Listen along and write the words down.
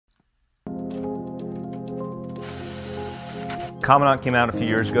Commandant came out a few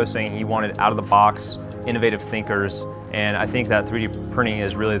years ago saying he wanted out-of-the-box, innovative thinkers, and I think that 3D printing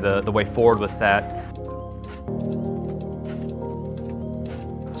is really the way forward with that.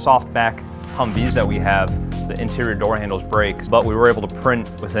 Soft back Humvees that we have, the interior door handles break, but we were able to print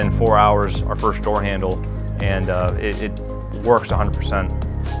within 4 hours our first door handle, and it works 100%.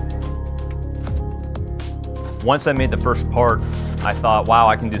 Once I made the first part, I thought, wow,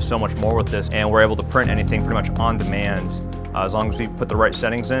 I can do so much more with this, and we're able to print anything pretty much on demand. As long as we put the right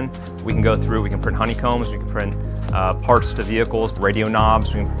settings in, we can go through, we can print honeycombs, we can print parts to vehicles, radio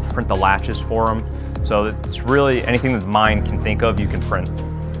knobs, we can print the latches for them. So it's really anything that the mind can think of, you can print.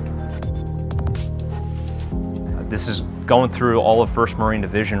 This is going through all of 1st Marine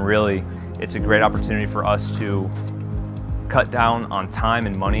Division, really. It's a great opportunity for us to cut down on time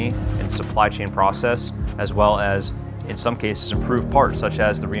and money and supply chain process, as well as, in some cases, improve parts such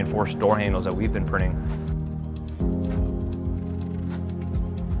as the reinforced door handles that we've been printing.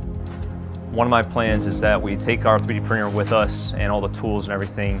 One of my plans is that we take our 3D printer with us and all the tools and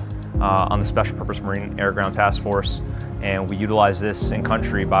everything on the Special Purpose Marine Air Ground Task Force, and we utilize this in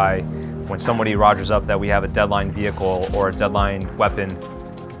country by when somebody rogers up that we have a deadline vehicle or a deadline weapon,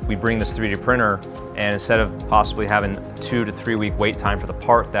 we bring this 3D printer, and instead of possibly having 2 to 3 week wait time for the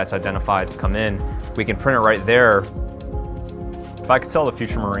part that's identified to come in, we can print it right there. If I could tell the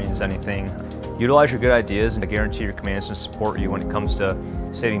future Marines anything, utilize your good ideas and I guarantee your commanders to support you when it comes to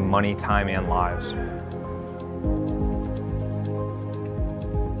saving money, time, and lives.